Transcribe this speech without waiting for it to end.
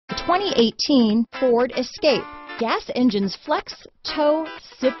2018 Ford Escape. Gas engines flex, tow,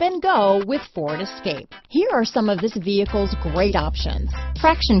 sip and go with Ford Escape. Here are some of this vehicle's great options: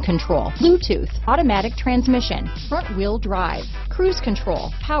 traction control, Bluetooth, automatic transmission, front wheel drive, cruise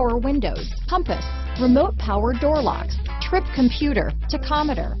control, power windows, compass, remote power door locks, trip computer,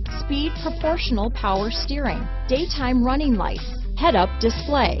 tachometer, speed proportional power steering, daytime running lights, head-up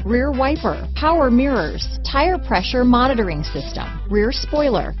display, rear wiper, power mirrors, tire pressure monitoring system, rear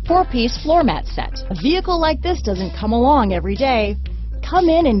spoiler, 4-piece floor mat set. A vehicle like this doesn't come along every day. Come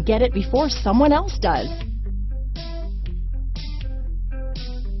in and get it before someone else does.